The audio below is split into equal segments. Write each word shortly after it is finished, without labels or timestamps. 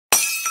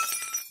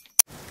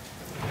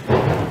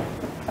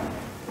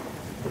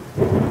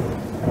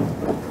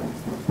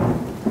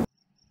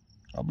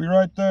be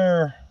right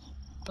there.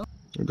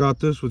 I got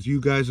this with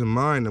you guys in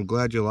mind. I'm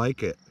glad you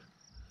like it.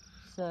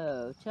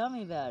 So, tell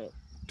me about it.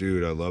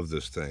 Dude, I love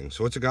this thing.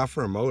 So what's it got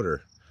for a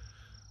motor?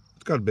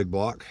 It's got a big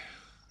block.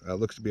 It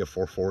looks to be a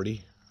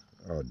 440.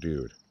 Oh,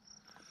 dude.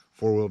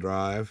 4-wheel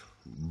drive,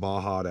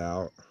 Baha'd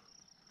out.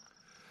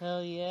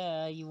 Hell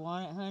yeah, you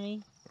want it,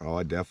 honey? Oh,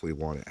 I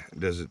definitely want it.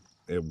 Does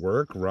it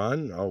work,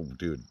 run? Oh,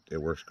 dude,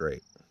 it works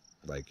great.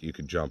 Like, you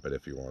could jump it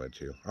if you wanted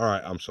to. All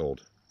right, I'm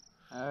sold.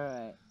 All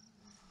right,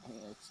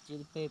 let's do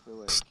the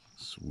paperwork.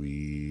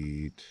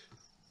 Sweet.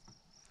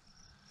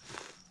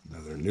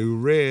 Another new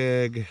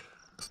rig.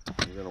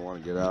 You're gonna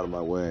want to get out of my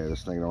way.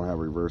 This thing don't have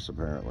reverse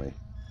apparently.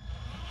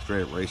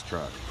 Straight race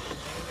truck.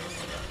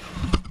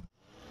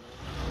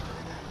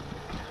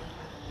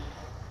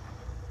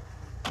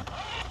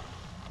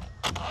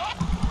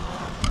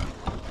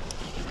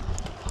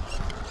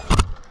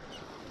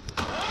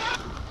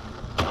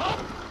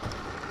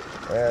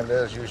 And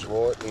as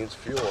usual, it needs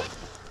fuel.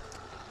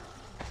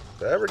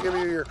 Did I ever give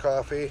you your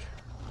coffee?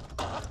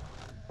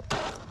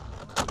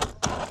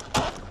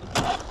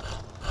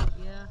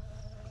 Yeah.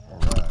 All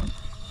right.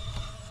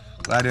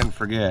 I didn't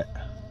forget.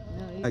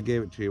 No, I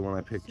gave it to you when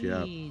I picked you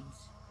up.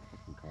 seeds.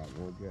 Some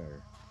cottonwood,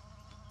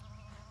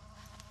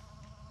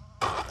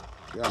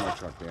 yeah, my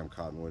truck, damn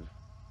cottonwood.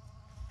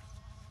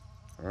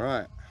 All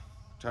right,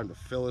 time to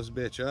fill this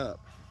bitch up.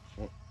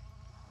 Look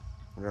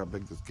how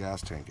big this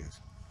gas tank is.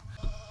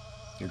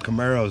 Your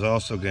Camaro is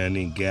also gonna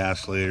need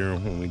gas later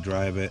when we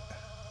drive it.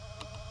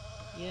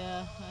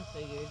 Yeah, I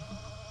figured.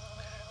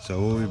 So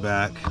we'll be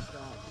back.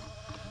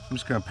 I'm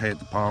just gonna pay at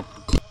the pump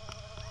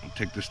and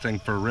take this thing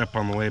for a rip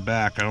on the way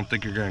back. I don't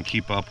think you're gonna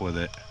keep up with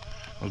it.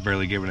 I was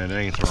barely giving it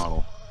any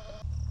throttle.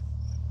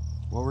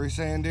 What were you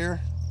saying,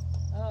 dear?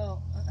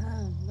 Oh,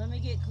 let me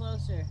get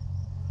closer.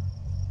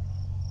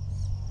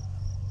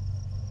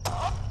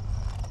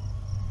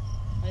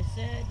 I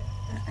said,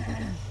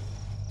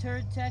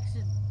 Turd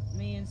texted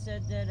me and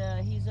said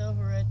that he's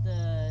over at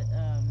the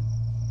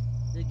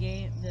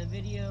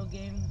video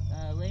game,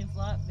 Lame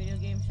Flop video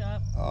game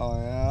shop. Oh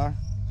yeah?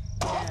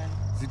 Yeah.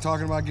 Is he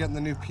talking about getting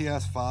the new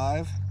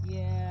PS5?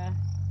 Yeah.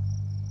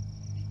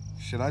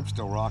 Shit, I'm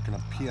still rocking a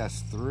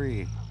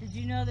PS3. Did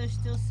you know they're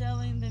still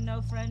selling the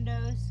No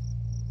Friendos?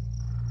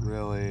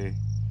 Really?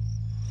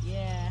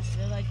 Yeah,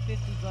 they're like $50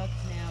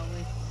 now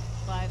with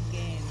 5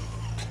 games.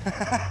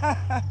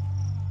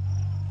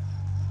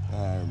 I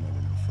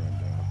remember No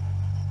Friendo.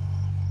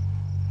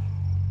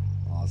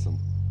 Awesome.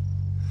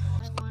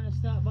 I want to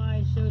stop by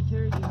and show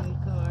Turd your new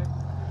car.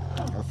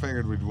 I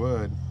figured we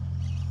would.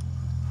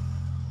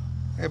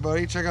 Hey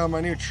buddy, check out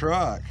my new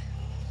truck.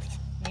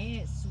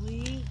 Ain't it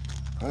sweet?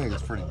 I think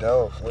it's pretty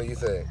dope. What do you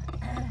think?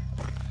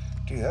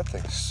 Dude, that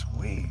thing's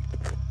sweet.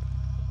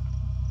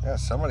 Yeah,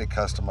 somebody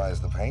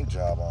customized the paint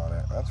job on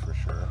it, that's for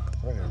sure.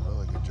 They did a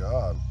really good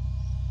job.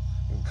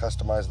 You can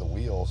customize the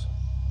wheels.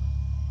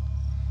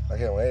 I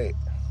can't wait.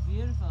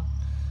 Beautiful.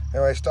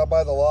 Anyway, stop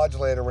by the lodge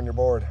later when you're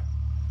bored.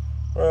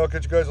 All right, I'll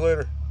catch you guys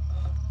later.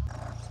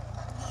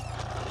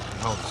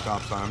 Hold the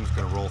stop sign. I'm just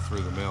gonna roll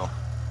through the mill.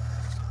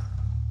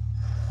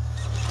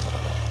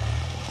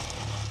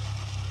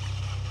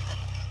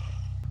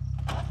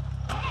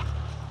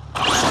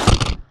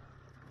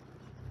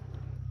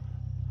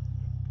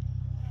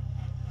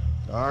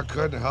 I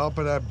couldn't help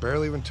it. I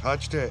barely even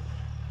touched it.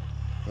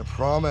 I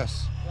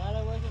promise. Glad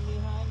I wasn't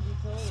behind you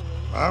totally.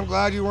 I'm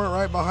glad you weren't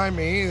right behind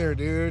me either,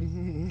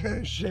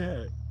 dude.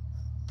 Shit.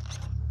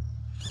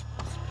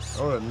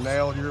 I would have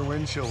nailed your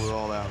windshield with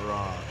all that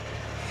rock.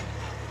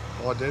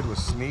 All I did was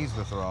sneeze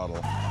the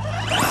throttle.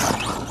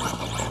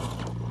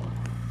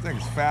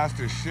 Thing's fast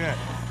as shit.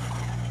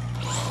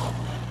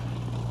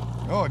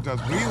 Oh, it does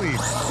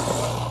wheelies.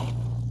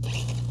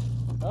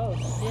 Oh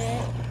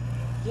shit.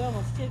 You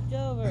almost tipped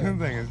over. That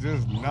thing is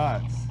just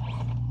nuts.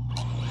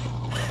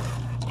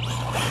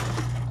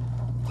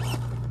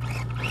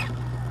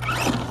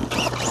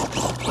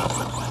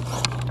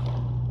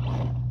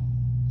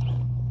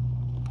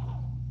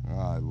 Oh,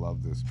 I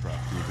love this truck,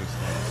 dude. This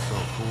thing is so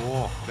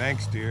cool.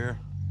 Thanks, dear.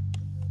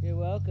 You're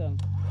welcome.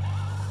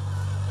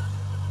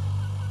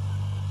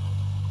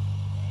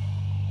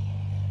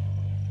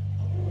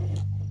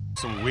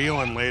 Some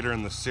wheeling later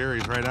in the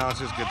series. Right now, let's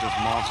just get this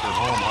monster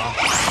home,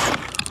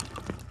 huh?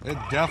 It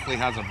definitely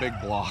has a big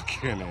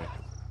block in it.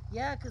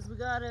 Yeah, because we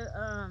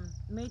gotta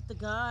meet the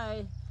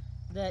guy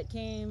that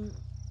came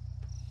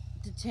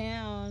to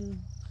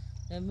town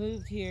that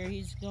moved here.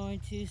 He's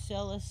going to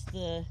sell us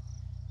the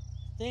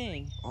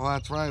thing. Oh,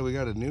 that's right. We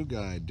got a new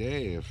guy,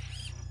 Dave.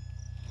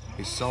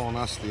 He's selling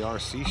us the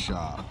RC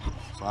shop.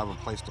 So I have a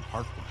place to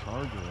park the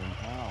Charger in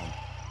town.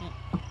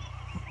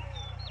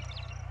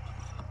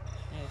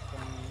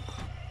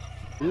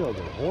 Wheels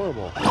are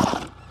horrible.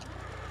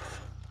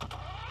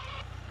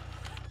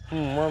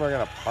 Where am I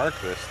gonna park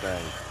this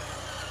thing?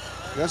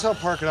 Guess I'll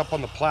park it up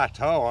on the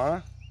plateau,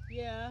 huh?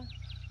 Yeah.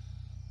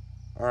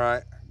 All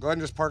right, go ahead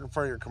and just park in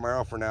front of your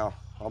Camaro for now.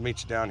 I'll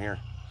meet you down here.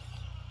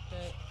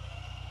 Okay.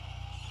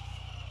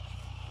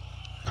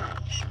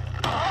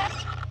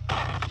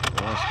 I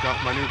want to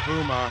scuff my new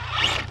Puma.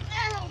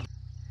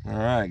 All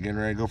right, getting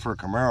ready to go for a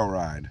Camaro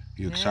ride.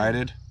 You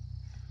excited?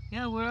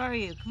 Yeah, where are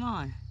you? Come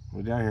on.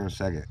 We'll be down here in a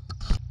second.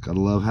 Gotta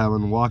love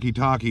having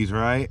walkie-talkies,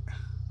 right?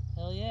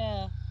 Hell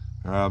yeah.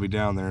 All right, I'll be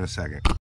down there in a second.